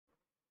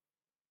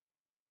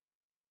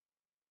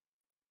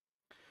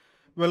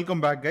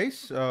Welcome back,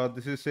 guys.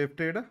 This is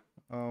SafeTrader,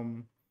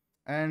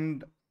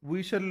 and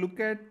we shall look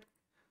at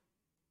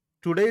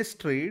today's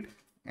trade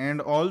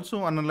and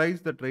also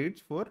analyze the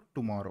trades for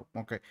tomorrow.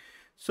 Okay,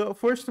 so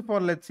first of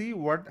all, let's see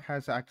what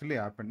has actually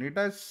happened. It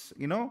has,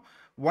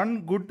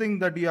 one good thing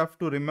that you have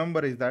to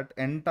remember is that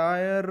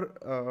entire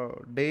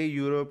day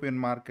European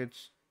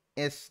markets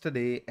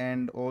yesterday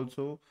and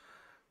also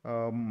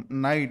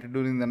night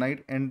during the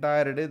night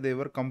entire day they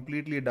were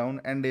completely down,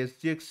 and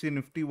SGX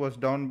Nifty was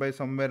down by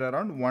somewhere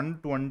around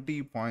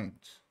 120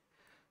 points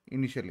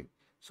initially.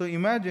 So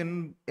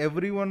imagine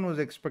everyone was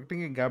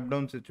expecting a gap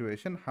down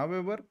situation.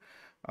 However,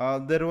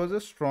 there was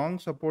a strong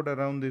support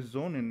around this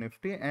zone in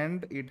Nifty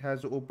and it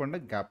has opened a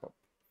gap up.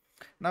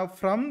 Now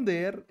from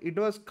there it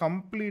was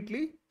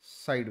completely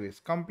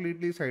sideways,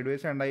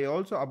 and I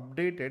also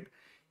updated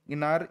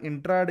in our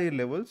intraday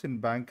levels in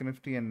Bank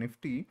Nifty and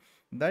Nifty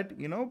that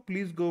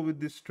please go with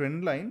this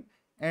trend line,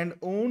 and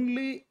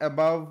only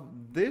above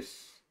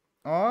this,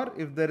 or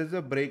if there is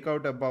a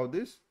breakout above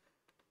this,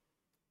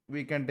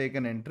 we can take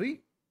an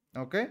entry.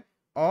 Okay,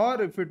 or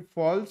if it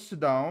falls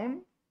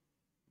down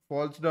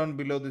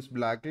below this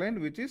black line,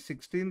 which is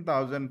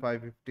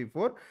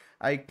 16,554,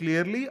 I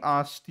clearly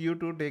asked you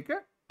to take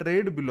a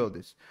trade below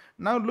this.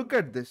 Now look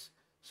at this.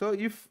 So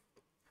if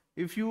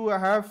you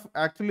have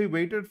actually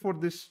waited for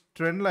this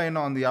trend line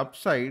on the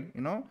upside,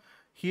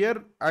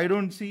 here I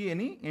don't see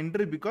any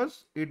entry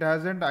because it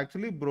hasn't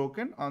actually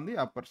broken on the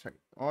upper side,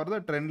 or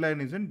the trend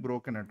line isn't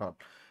broken at all.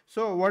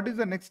 So what is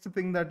the next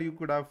thing that you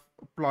could have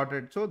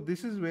plotted? So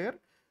this is where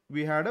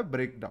we had a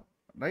breakdown,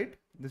 right?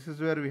 This is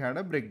where we had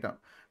a breakdown.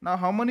 Now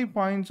how many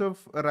points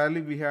of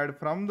rally we had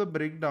from the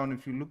breakdown?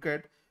 If you look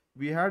at,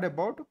 we had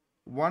about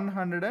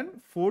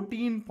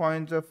 114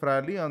 points of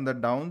rally on the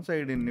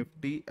downside in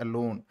Nifty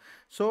alone.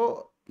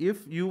 So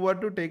if you were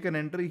to take an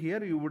entry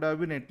here, you would have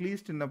been at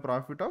least in a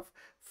profit of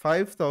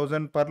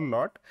 5,000 per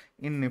lot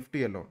in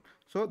Nifty alone.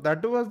 So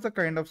that was the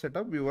kind of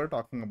setup we were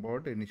talking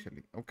about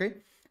initially.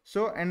 Okay,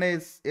 so and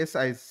as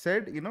I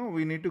said,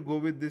 we need to go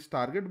with this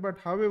target, but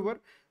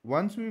however,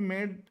 once we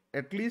made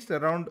at least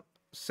around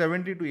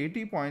 70 to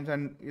 80 points,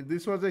 and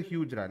this was a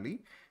huge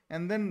rally,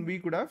 and then we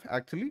could have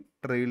actually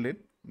trailed in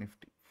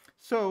Nifty.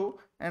 So,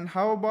 and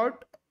how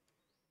about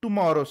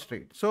tomorrow's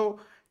trade? So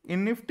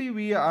in Nifty,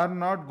 we are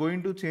not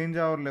going to change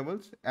our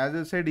levels. As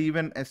I said,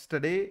 even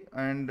yesterday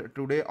and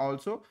today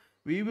also,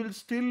 we will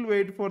still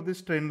wait for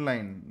this trend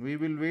line. We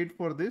will wait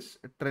for this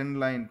trend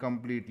line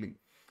completely.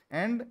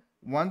 And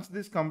once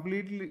this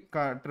completely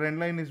trend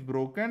line is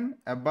broken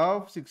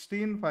above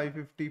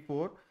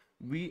 16,554,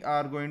 we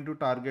are going to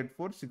target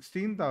for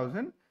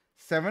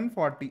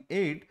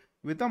 16,748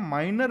 with a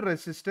minor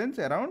resistance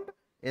around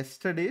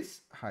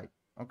yesterday's high.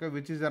 Okay,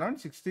 which is around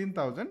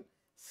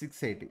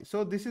 16,680.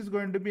 So this is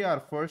going to be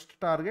our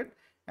first target,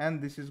 and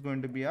this is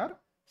going to be our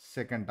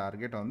second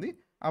target on the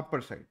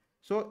upper side.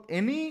 So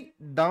any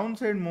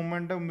downside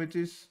momentum which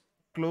is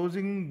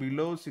closing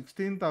below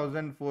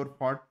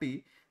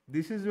 16,440,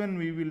 this is when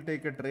we will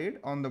take a trade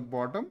on the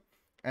bottom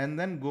and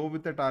then go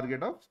with a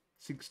target of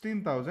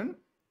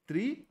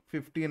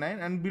 16,359,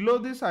 and below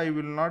this I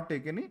will not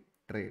take any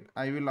trade.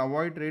 I will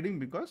avoid trading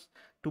because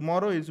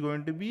tomorrow is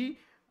going to be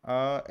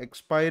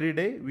expiry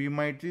day. We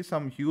might see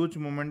some huge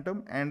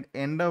momentum, and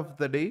end of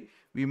the day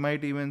we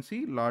might even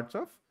see lots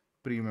of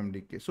premium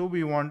decay. So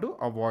we want to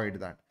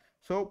avoid that.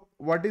 So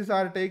what is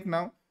our take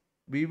now?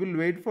 We will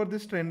wait for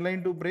this trend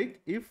line to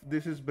break. If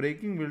this is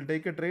breaking, we'll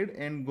take a trade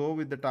and go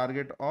with the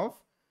target of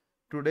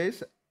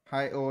today's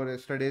high or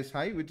yesterday's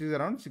high, which is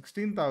around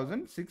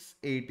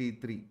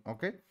 16,683.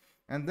 Okay,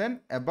 and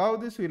then above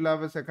this we'll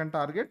have a second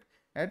target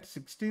at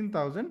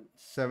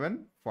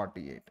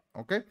 16,748.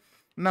 Okay,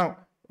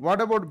 now what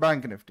about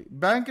Bank Nifty?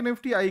 Bank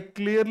Nifty, I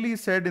clearly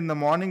said in the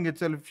morning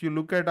itself, if you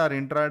look at our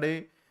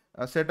intraday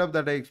setup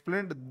that I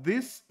explained,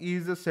 this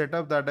is a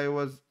setup that I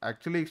was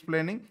actually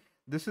explaining.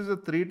 This is a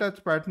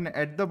 3-touch pattern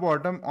at the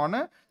bottom on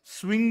a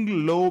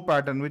swing low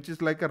pattern, which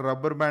is like a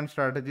rubber band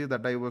strategy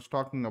that I was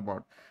talking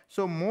about.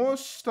 So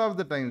most of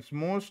the times,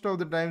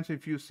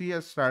 if you see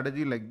a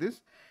strategy like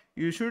this,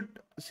 you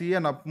should see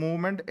an up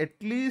movement at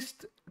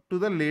least to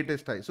the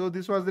latest high. So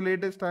this was the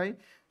latest high.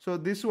 So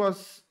this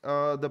was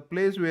the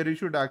place where you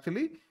should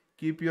actually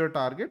keep your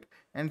target,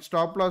 and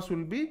stop loss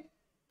will be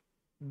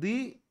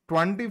the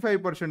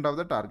 25% of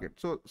the target.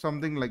 So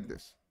something like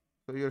this.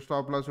 So your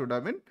stop loss would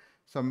have been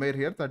somewhere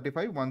here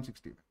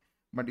 35,165,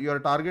 but your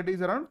target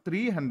is around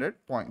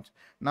 300 points.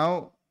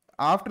 Now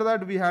after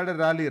that we had a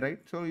rally, right?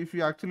 So if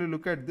you actually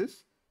look at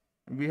this,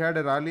 we had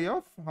a rally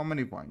of how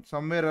many points?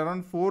 Somewhere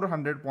around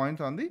 400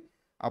 points on the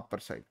upper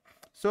side.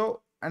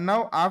 So, and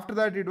now after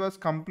that it was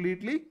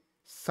completely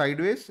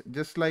sideways,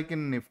 just like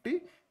in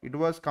Nifty. It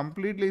was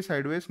completely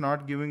sideways,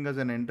 not giving us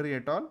an entry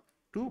at all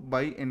to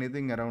buy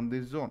anything around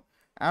this zone.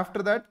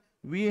 After that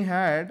we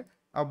had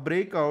a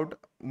breakout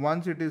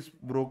once it is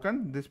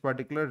broken this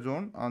particular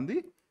zone on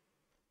the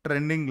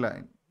trending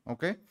line.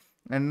 Okay,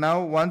 and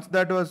now once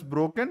that was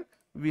broken,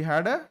 we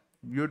had a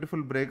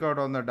beautiful breakout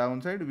on the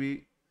downside.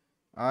 We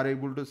are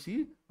able to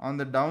see on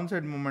the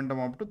downside momentum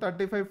up to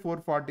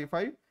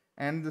 35,445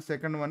 and the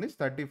second one is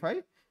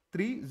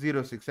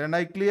 35,306. And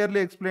I clearly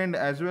explained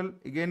as well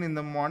again in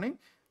the morning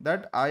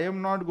that I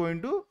am not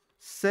going to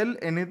sell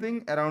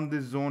anything around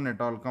this zone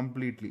at all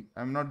completely.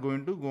 I'm not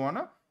going to go on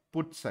a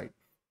put side.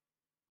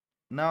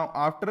 Now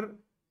after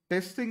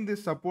testing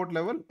this support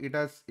level, it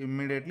has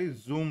immediately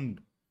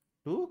zoomed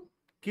to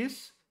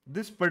kiss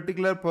this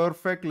particular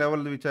perfect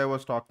level which I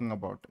was talking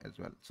about as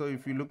well. So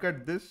if you look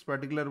at this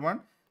particular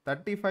one,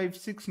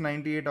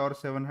 35,698 or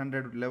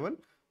 700 level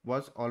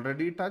was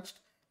already touched.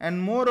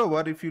 And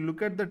moreover, if you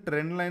look at the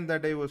trend line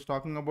that I was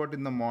talking about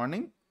in the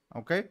morning,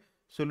 okay,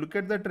 so look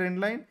at the trend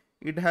line,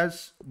 it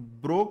has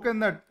broken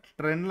the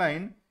trend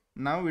line.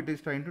 Now it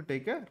is trying to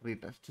take a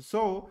retest.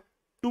 So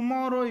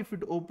tomorrow if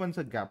it opens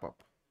a gap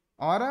up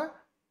or a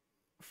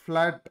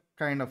flat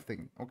kind of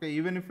thing, okay,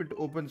 even if it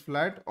opens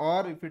flat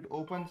or if it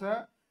opens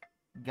a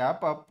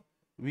gap up,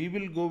 we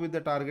will go with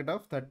the target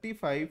of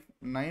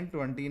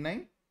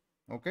 35,929,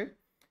 okay,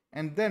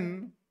 and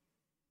then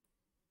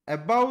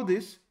above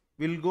this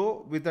we'll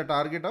go with a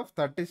target of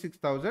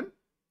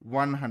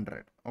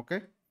 36,100,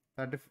 okay,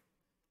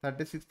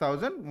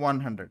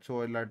 36,100.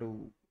 So I'll have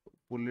to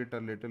pull it a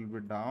little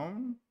bit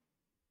down,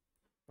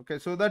 okay.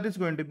 So that is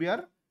going to be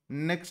our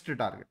next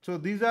target. So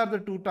these are the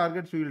two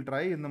targets we will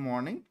try in the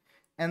morning.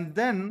 And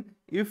then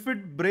if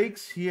it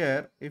breaks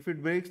here, if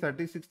it breaks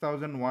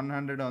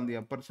 36,100 on the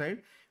upper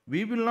side,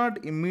 we will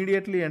not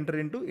immediately enter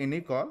into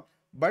any call,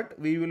 but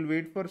we will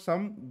wait for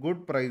some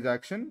good price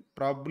action.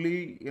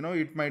 Probably, you know,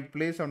 it might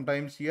play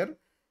sometimes here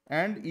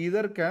and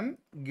either can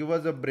give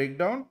us a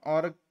breakdown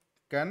or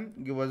can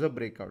give us a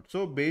breakout.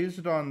 So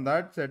based on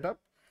that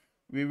setup,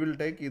 we will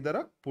take either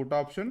a put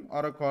option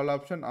or a call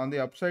option on the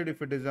upside.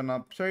 If it is an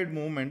upside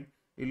movement,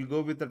 we'll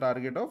go with the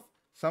target of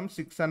some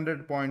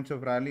 600 points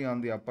of rally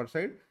on the upper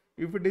side.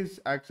 If it is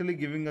actually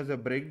giving us a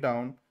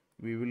breakdown,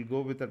 we will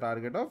go with a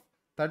target of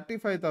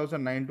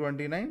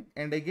 35,929,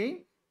 and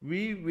again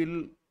we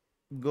will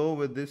go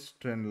with this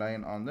trend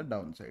line on the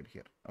downside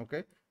here,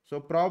 okay. So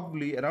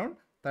probably around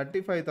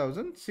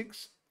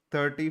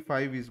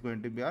 35,635 is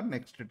going to be our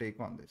next take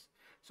on this.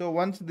 So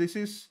once this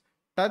is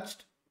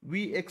touched,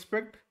 we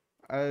expect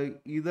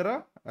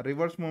either a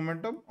reverse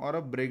momentum or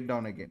a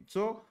breakdown again.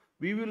 So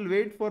we will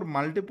wait for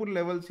multiple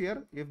levels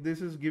here. If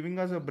this is giving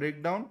us a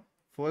breakdown,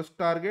 first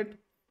target,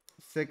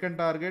 second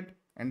target,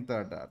 and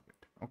third target,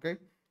 okay.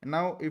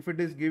 Now if it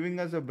is giving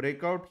us a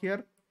breakout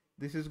here,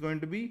 this is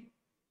going to be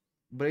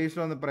based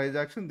on the price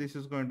action, this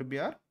is going to be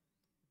our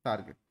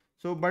target.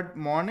 So but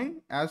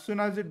morning, as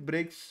soon as it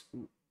breaks,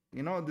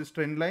 you know, this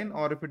trend line,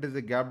 or if it is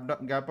a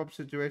gap up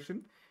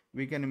situation,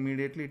 we can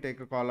immediately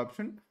take a call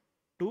option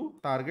to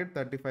target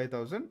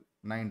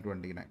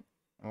 35,929,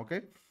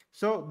 okay.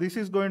 So this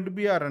is going to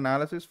be our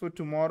analysis for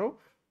tomorrow.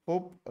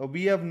 Hope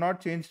we have not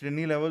changed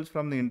any levels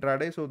from the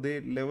intraday, so the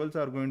levels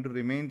are going to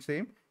remain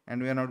same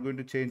and we are not going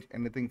to change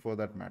anything for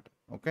that matter,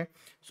 okay.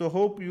 So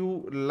hope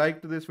you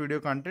liked this video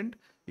content.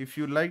 If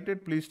you liked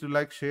it, please do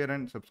like, share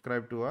and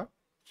subscribe to our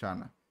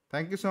channel.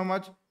 Thank you so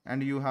much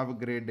and you have a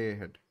great day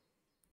ahead.